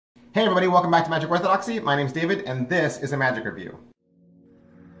Hey everybody, welcome back to Magic Orthodoxy. My name's David, and this is a magic review.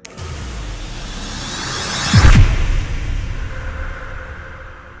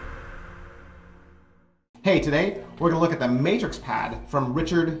 Hey, today we're going to look at the Matrix pad from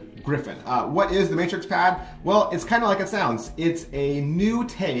Richard Griffin. What is the Matrix pad? Well, it's kind of like it sounds. It's a new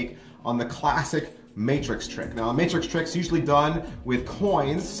take on the classic matrix trick. Now, a matrix trick's usually done with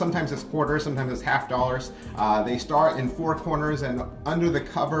coins. Sometimes it's quarters, sometimes it's half dollars. They start in four corners, and under the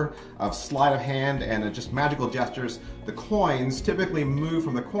cover of sleight of hand and just magical gestures, the coins typically move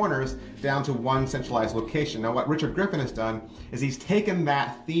from the corners down to one centralized location. Now, what Richard Griffin has done is he's taken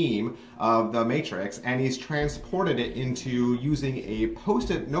that theme of the matrix and he's transported it into using a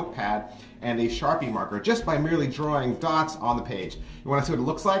post-it notepad and a Sharpie marker just by merely drawing dots on the page. You want to see what it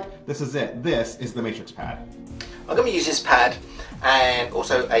looks like? This is it. This is the matrix pad. I'm going to use this pad and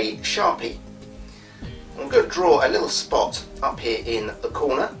also a Sharpie. I'm going to draw a little spot up here in the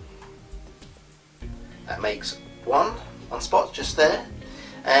corner. That makes one spot just there.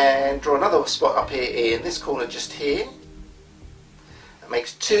 And draw another spot up here in this corner just here. That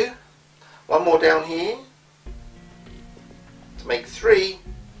makes two. One more down here to make three.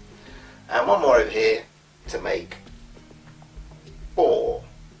 And one more over here to make four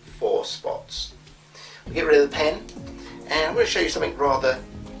spots. We'll get rid of the pen, and I'm going to show you something rather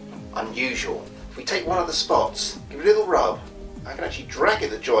unusual. If we take one of the spots, give it a little rub, I can actually drag it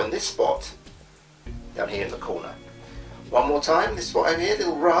to join this spot down here in the corner. One more time, this spot over here,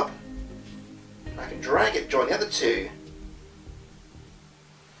 little rub, I can drag it, join the other two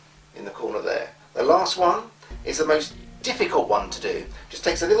in the corner there. The last one is the most difficult one to do. Just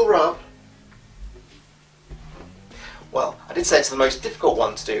takes a little rub. Well, I did say it's the most difficult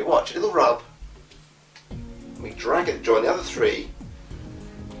one to do. Watch, a little rub. We drag it to join the other three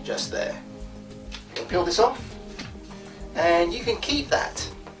just there. You can peel this off and you can keep that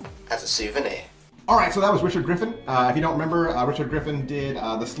as a souvenir. Alright, so that was Richard Griffin. If you don't remember, Richard Griffin did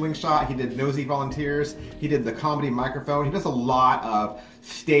the slingshot, he did Nosy Volunteers, he did the comedy microphone, he does a lot of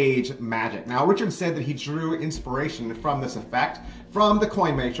stage magic. Now, Richard said that he drew inspiration from this effect from the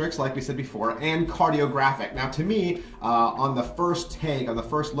coin matrix, like we said before, and cardiographic. Now, to me, on the first take, on the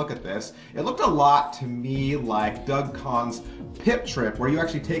first look at this, it looked a lot to me like Doug Kahn's Pip Trip, where you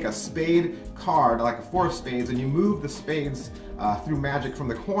actually take a spade card, like a four of spades, and you move the spades through magic from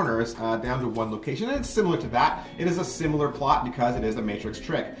the corners down to one location. And it's similar to that. It is a similar plot because it is a matrix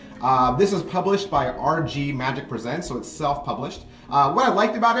trick. This is published by RG Magic Presents, so it's self-published. What I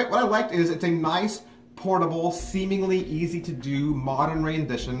liked about it, is it's a nice, portable, seemingly easy to do modern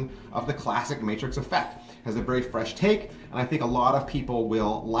rendition of the classic matrix effect. It has a very fresh take, and I think a lot of people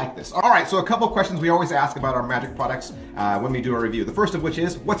will like this. All right, so a couple of questions we always ask about our magic products when we do a review. The first of which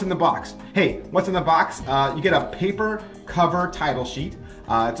is, what's in the box? Hey, what's in the box? You get a paper cover title sheet.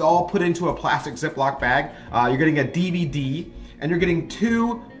 It's all put into a plastic Ziploc bag. You're getting a DVD, and you're getting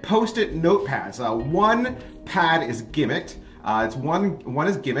two post-it notepads. One pad is gimmicked. One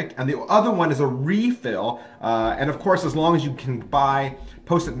is gimmicked, and the other one is a refill. And of course, as long as you can buy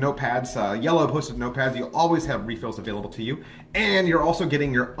post-it notepads, yellow post-it notepads, you always have refills available to you. And you're also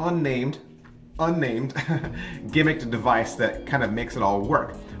getting your unnamed gimmicked device that kind of makes it all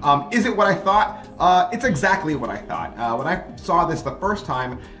work. Is it what I thought? It's exactly what I thought. When I saw this the first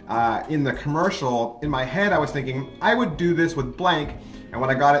time in the commercial, in my head I was thinking I would do this with blank, and when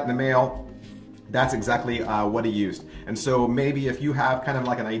I got it in the mail, that's exactly what he used. And so maybe if you have kind of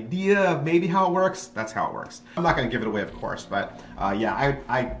like an idea of maybe how it works, that's how it works. I'm not going to give it away, of course, but yeah,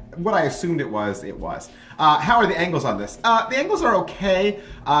 what I assumed it was, it was. How are the angles on this? The angles are okay.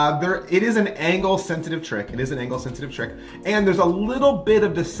 It is an angle-sensitive trick. It is an angle-sensitive trick. And there's a little bit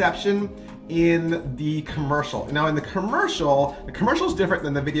of deception in the commercial. Now in the commercial is different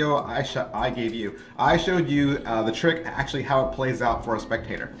than the video I gave you. I showed you the trick, actually how it plays out for a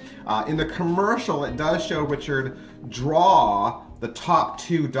spectator. In the commercial, it does show Richard draw the top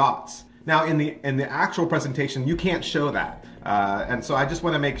two dots. Now in the actual presentation, you can't show that. And so I just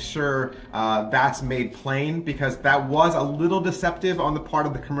want to make sure that's made plain, because that was a little deceptive on the part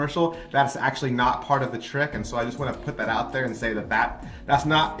of the commercial. That's actually not part of the trick, and so I just want to put that out there and say that that's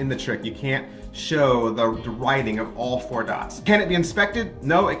not in the trick. You can't show the writing of all four dots. Can it be inspected?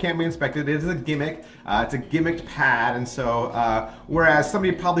 No, it can't be inspected. It is a gimmick. It's a gimmicked pad, and so whereas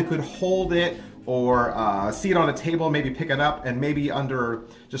somebody probably could hold it or see it on a table, maybe pick it up, and maybe under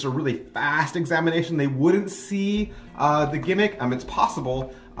just a really fast examination, they wouldn't see the gimmick, it's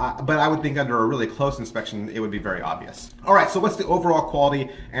possible, but I would think under a really close inspection, it would be very obvious. All right, so what's the overall quality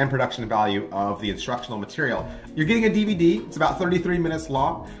and production value of the instructional material? You're getting a DVD, it's about 33 minutes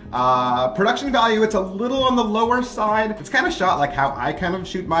long. Production value, it's a little on the lower side. It's kind of shot like how I kind of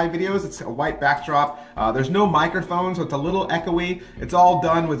shoot my videos. It's a white backdrop. There's no microphone, so it's a little echoey. It's all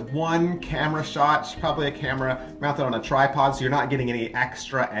done with one camera shot. It's probably a camera mounted on a tripod, so you're not getting any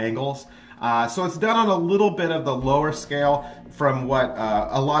extra angles. So it's done on a little bit of the lower scale from what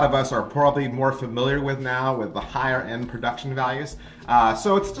a lot of us are probably more familiar with now with the higher end production values.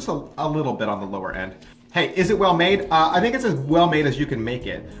 So it's just a little bit on the lower end. Hey, is it well made? I think it's as well made as you can make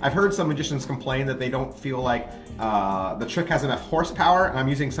it. I've heard some magicians complain that they don't feel like the trick has enough horsepower, and I'm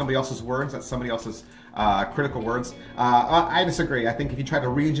using somebody else's words, that's somebody else's critical words. I disagree. I think if you try to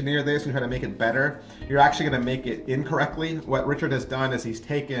re-engineer this and try to make it better, you're actually going to make it incorrectly. What Richard has done is he's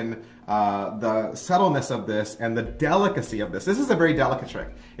taken the subtleness of this and the delicacy of this. This is a very delicate trick.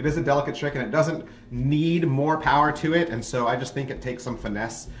 It is a delicate trick and it doesn't need more power to it, and so I just think it takes some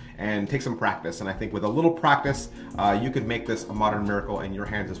finesse and take some practice, and I think with a little practice you could make this a modern miracle in your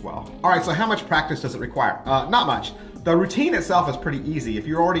hands as well. All right, so how much practice does it require? Not much. The routine itself is pretty easy. If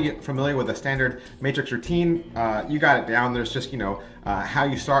you're already familiar with a standard matrix routine, you got it down. There's just, how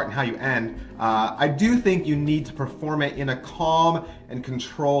you start and how you end. I do think you need to perform it in a calm and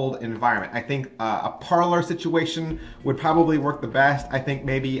controlled environment. I think a parlor situation would probably work the best. I think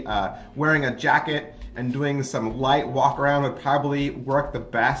maybe wearing a jacket and doing some light walk around would probably work the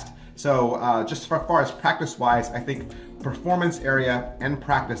best. So just as far as practice-wise, I think performance area and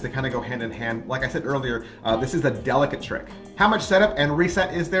practice, they kind of go hand in hand. Like I said earlier, this is a delicate trick. How much setup and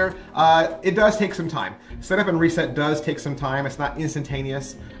reset is there? It does take some time. Setup and reset does take some time. It's not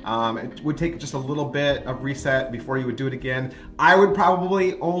instantaneous. It would take just a little bit of reset before you would do it again. I would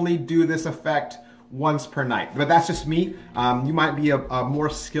probably only do this effect once per night, but that's just me. You might be a more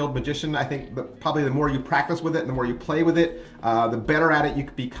skilled magician. I think probably the more you practice with it and the more you play with it, the better at it you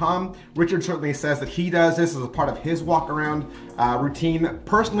become. Richard certainly says that he does this as a part of his walk around routine.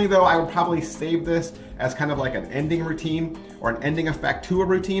 Personally though, I would probably save this as kind of like an ending routine or an ending effect to a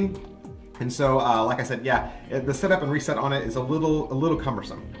routine. And so, like I said, yeah, the setup and reset on it is a little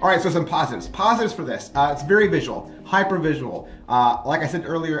cumbersome. All right, so some positives. Positives for this, it's very visual, hyper visual. Like I said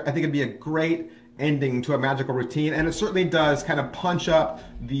earlier, I think it'd be a great ending to a magical routine, and it certainly does kind of punch up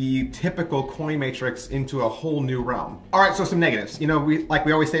the typical coin matrix into a whole new realm. All right, so some negatives. Like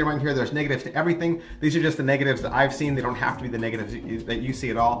we always say around here, there's negatives to everything. These are just the negatives that I've seen. They don't have to be the negatives that you see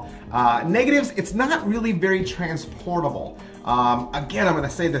at all. Negatives, it's not really very transportable. Again, I'm going to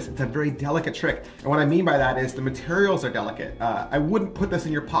say this, it's a very delicate trick. And what I mean by that is the materials are delicate. I wouldn't put this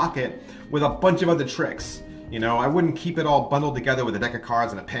in your pocket with a bunch of other tricks. I wouldn't keep it all bundled together with a deck of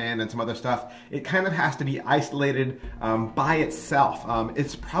cards and a pen and some other stuff. It kind of has to be isolated by itself.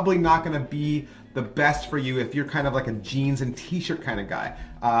 It's probably not going to be the best for you if you're kind of like a jeans and t-shirt kind of guy.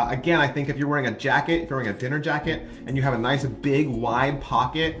 Again, I think if you're wearing a jacket, if you're wearing a dinner jacket, and you have a nice big wide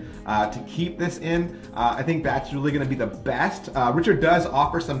pocket to keep this in, I think that's really going to be the best. Richard does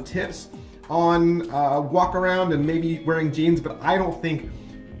offer some tips on walk around and maybe wearing jeans, but I don't think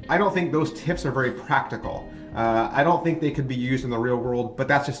those tips are very practical. I don't think they could be used in the real world, but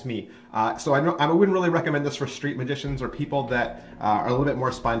that's just me. So I wouldn't really recommend this for street magicians or people that are a little bit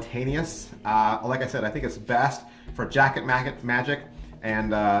more spontaneous. Like I said, I think it's best for jacket magic,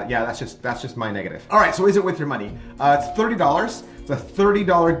 and yeah, that's just my negative. All right, so is it worth your money? It's $30. It's a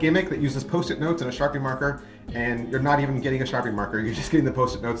 $30 gimmick that uses Post-it notes and a Sharpie marker, and you're not even getting a Sharpie marker, you're just getting the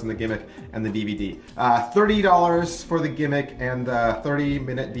Post-it notes and the gimmick and the DVD. $30 for the gimmick and the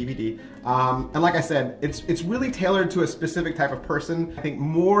 30-minute DVD. And like I said, it's really tailored to a specific type of person. I think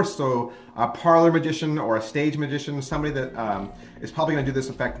more so a parlor magician or a stage magician, somebody that is probably gonna do this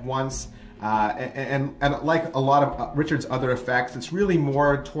effect once. And like a lot of Richard's other effects, it's really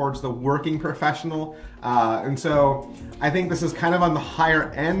more towards the working professional. And so I think this is kind of on the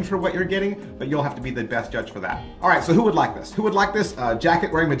higher end for what you're getting, but you'll have to be the best judge for that. All right, so who would like this? Who would like this?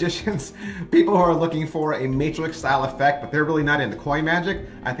 Jacket wearing magicians, people who are looking for a matrix style effect, but they're really not into coin magic,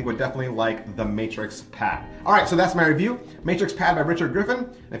 I think would definitely like the Matrix Pad. All right, so that's my review. Matrix Pad by Richard Griffin.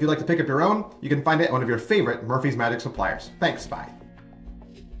 And if you'd like to pick up your own, you can find it at one of your favorite Murphy's Magic suppliers. Thanks, bye.